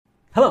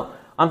Hello,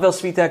 I'm Phil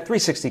Svitek,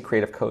 360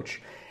 Creative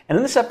Coach. And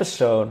in this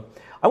episode,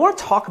 I want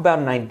to talk about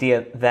an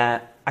idea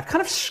that I've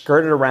kind of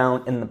skirted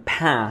around in the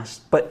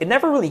past, but it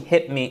never really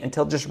hit me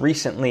until just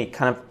recently,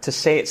 kind of to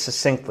say it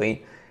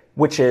succinctly,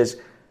 which is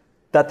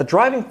that the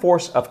driving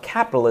force of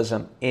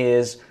capitalism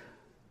is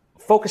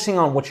focusing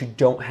on what you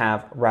don't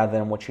have rather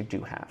than what you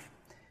do have.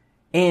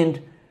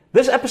 And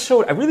this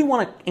episode, I really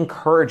want to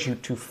encourage you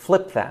to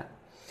flip that.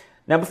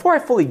 Now, before I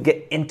fully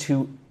get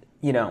into,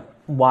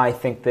 why I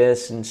think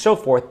this and so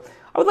forth,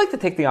 I would like to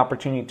take the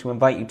opportunity to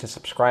invite you to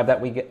subscribe.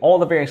 That way you get all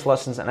the various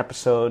lessons and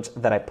episodes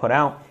that I put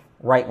out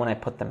right when I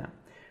put them out.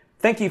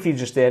 Thank you if you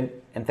just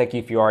did, and thank you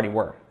if you already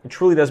were. It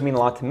truly does mean a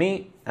lot to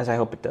me, as I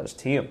hope it does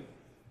to you.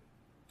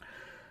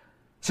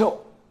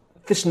 So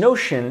this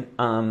notion,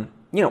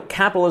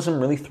 capitalism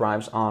really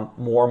thrives on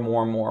more,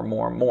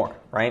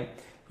 right?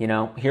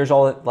 Here's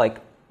all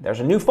there's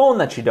a new phone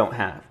that you don't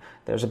have.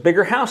 There's a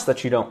bigger house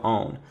that you don't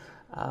own.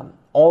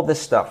 All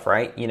this stuff,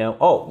 right? You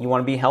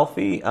want to be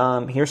healthy?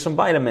 Here's some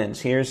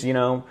vitamins. Here's,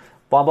 blah,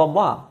 blah,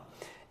 blah.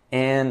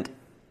 And,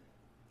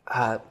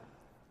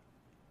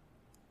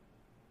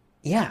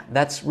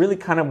 that's really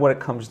kind of what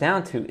it comes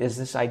down to, is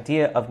this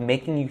idea of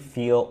making you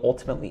feel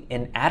ultimately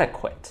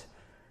inadequate.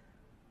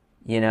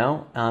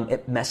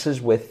 It messes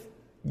with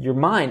your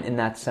mind in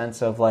that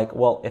sense of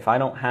if I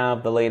don't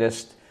have the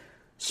latest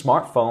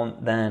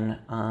smartphone, then,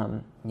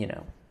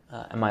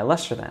 am I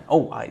lesser than?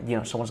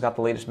 Someone's got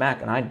the latest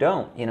Mac and I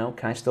don't.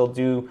 Can I still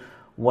do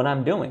what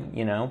I'm doing?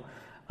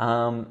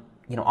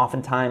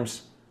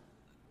 Oftentimes,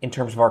 in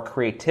terms of our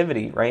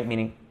creativity, right,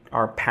 meaning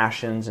our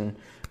passions and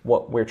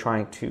what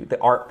the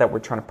art that we're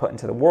trying to put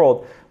into the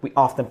world, we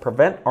often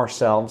prevent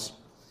ourselves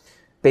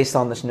based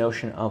on this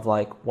notion of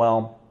I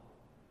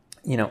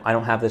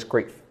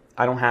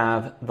don't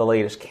have the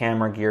latest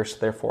camera gear, so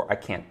therefore I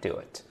can't do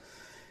it.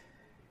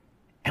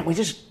 And we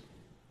just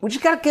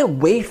got to get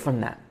away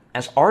from that.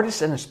 As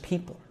artists and as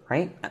people,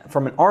 right?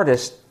 From an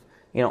artist,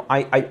 and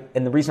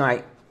the reason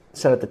I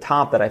said at the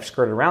top that I've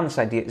skirted around this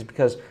idea is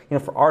because,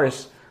 for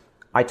artists,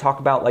 I talk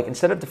about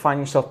instead of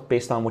defining yourself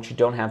based on what you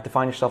don't have,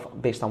 define yourself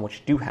based on what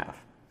you do have.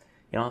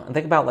 And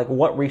think about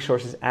what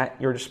resources at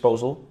your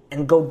disposal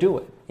and go do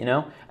it,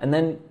 and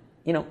then,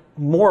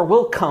 more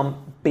will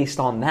come based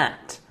on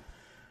that.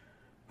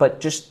 But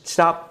just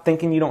stop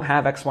thinking you don't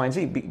have X, Y, and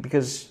Z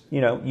because,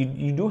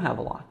 you do have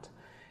a lot.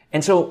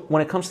 And so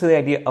when it comes to the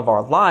idea of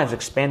our lives,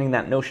 expanding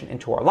that notion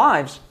into our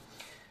lives,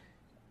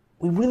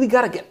 we really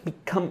got to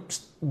become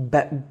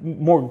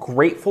more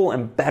grateful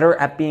and better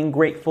at being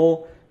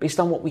grateful based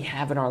on what we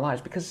have in our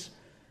lives. Because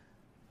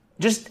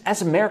just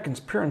as Americans,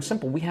 pure and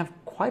simple, we have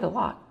quite a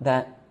lot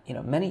that,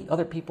 many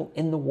other people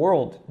in the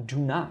world do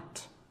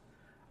not.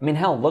 I mean,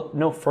 hell, look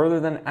no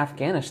further than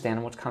Afghanistan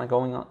and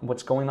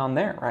what's going on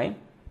there, right?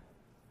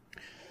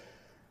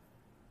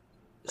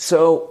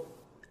 So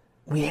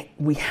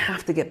we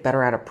have to get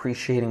better at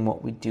appreciating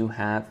what we do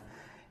have.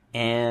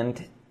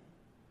 And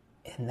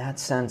in that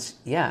sense,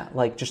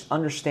 just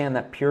understand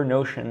that pure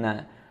notion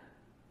that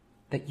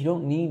you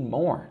don't need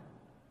more.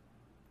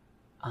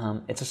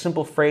 It's a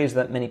simple phrase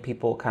that many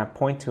people kind of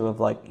point to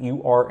of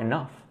you are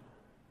enough.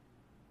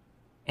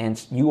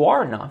 And you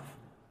are enough,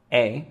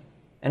 A.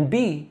 And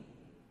B,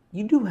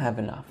 you do have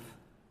enough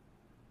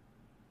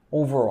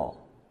overall,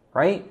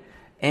 right?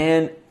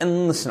 And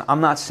listen, I'm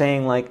not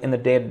saying in the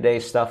day-to-day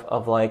stuff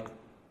of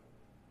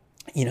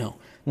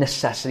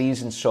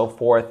necessities and so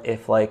forth,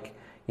 if you're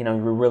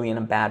really in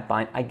a bad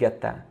bind. I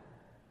get that.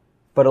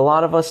 But a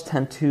lot of us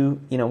tend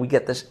to, we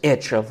get this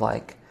itch of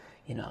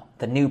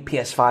the new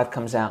PS5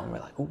 comes out and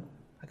we're like, ooh,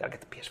 I gotta get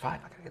the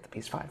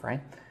PS5,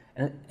 right?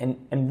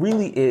 And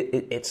really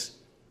it's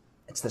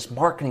this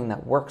marketing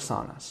that works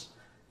on us.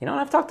 And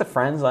I've talked to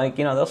friends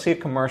they'll see a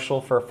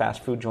commercial for a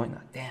fast food joint,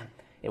 damn,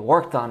 it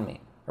worked on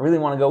me. I really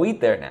want to go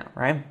eat there now,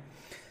 right?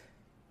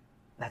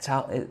 That's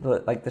how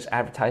this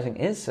advertising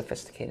is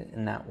sophisticated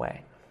in that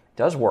way. It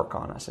does work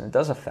on us and it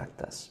does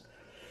affect us.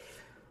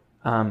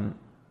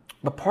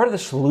 But part of the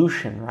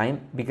solution, right?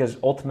 Because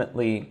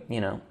ultimately,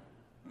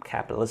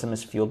 capitalism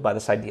is fueled by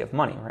this idea of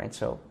money, right?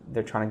 So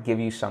they're trying to give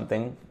you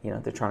something,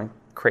 they're trying to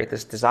create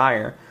this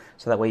desire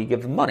so that way you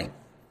give them money.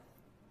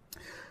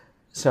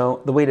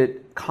 So the way to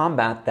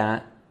combat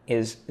that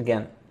is,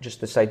 again,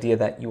 just this idea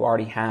that you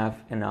already have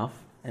enough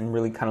and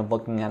really kind of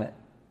looking at it,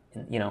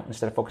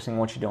 instead of focusing on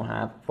what you don't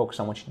have, focus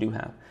on what you do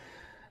have.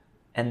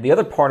 And the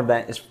other part of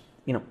that is,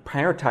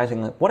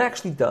 prioritizing what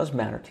actually does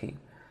matter to you.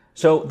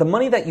 So the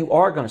money that you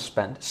are going to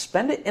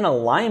spend it in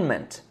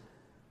alignment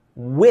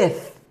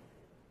with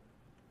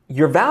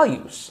your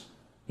values.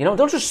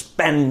 Don't just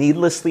spend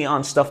needlessly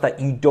on stuff that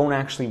you don't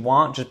actually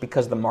want just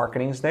because the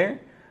marketing's there.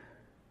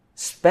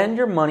 Spend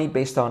your money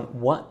based on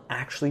what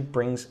actually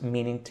brings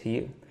meaning to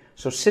you.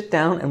 So sit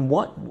down and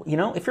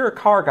if you're a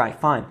car guy,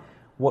 fine.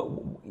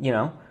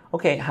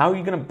 Okay, how are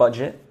you going to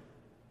budget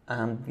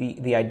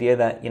the idea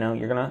that,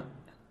 you're going to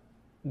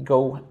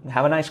go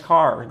have a nice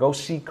car or go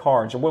see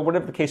cars or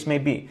whatever the case may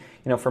be.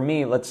 For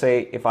me, let's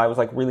say if I was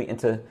really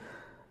into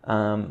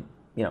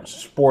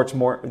sports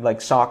more,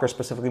 like soccer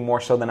specifically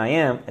more so than I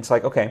am, it's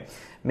like, okay,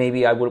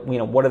 maybe I would,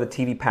 what are the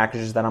TV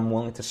packages that I'm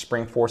willing to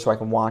spring for so I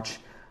can watch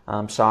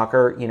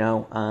soccer?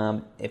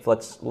 If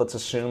let's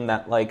assume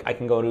that like I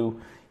can go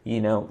to,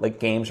 like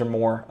games are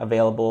more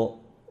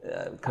available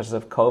because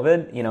of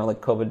COVID,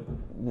 like COVID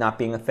not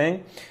being a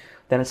thing,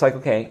 then it's like,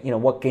 okay,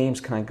 what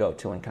games can I go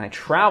to, and can I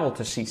travel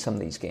to see some of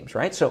these games,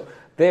 right? So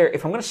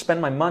if I'm going to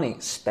spend my money,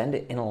 spend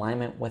it in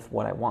alignment with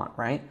what I want,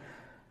 right?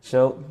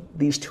 So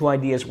these two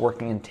ideas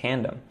working in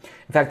tandem.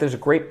 In fact, there's a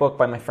great book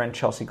by my friend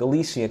Chelsea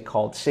Galicia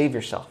called Save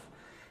Yourself.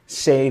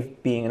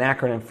 SAVE being an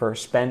acronym for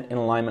spend in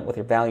alignment with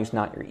your values,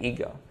 not your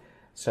ego.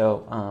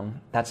 So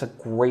that's a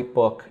great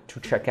book to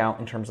check out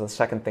in terms of the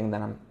second thing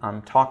that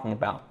I'm talking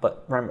about.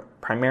 But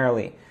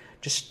primarily,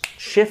 just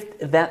shift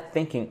that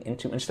thinking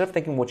into, instead of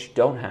thinking what you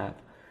don't have,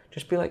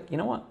 just be like, you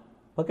know what?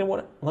 Look at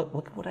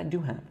what I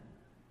do have.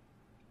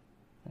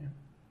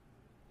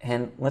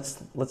 And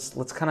let's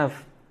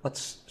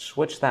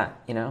switch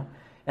that,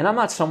 And I'm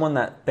not someone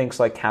that thinks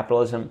like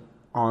capitalism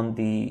on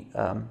the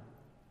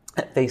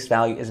at face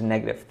value is a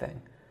negative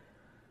thing.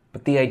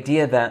 But the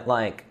idea that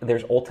like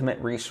there's ultimate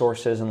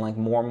resources and like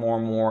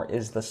more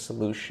is the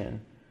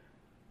solution.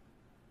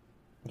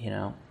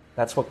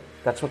 That's what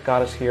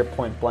got us here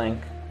point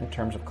blank in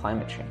terms of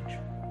climate change.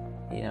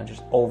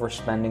 Just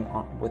overspending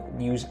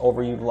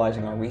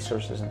overutilizing our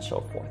resources and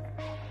so forth.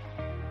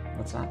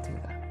 Let's not do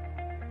that.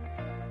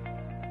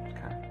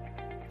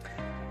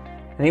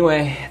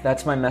 Anyway,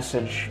 that's my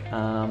message.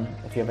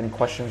 If you have any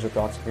questions or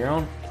thoughts of your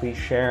own, please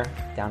share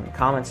down in the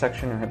comment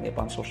section or hit me up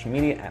on social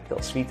media at Bill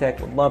Svitek.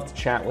 Would love to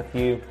chat with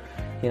you.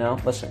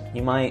 Listen,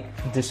 you might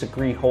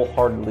disagree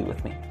wholeheartedly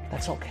with me.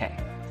 That's okay.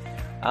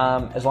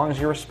 As long as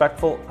you're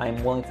respectful,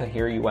 I'm willing to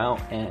hear you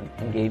out and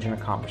engage in a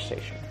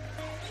conversation.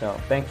 So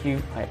thank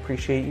you. I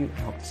appreciate you.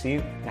 I hope to see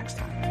you next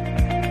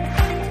time.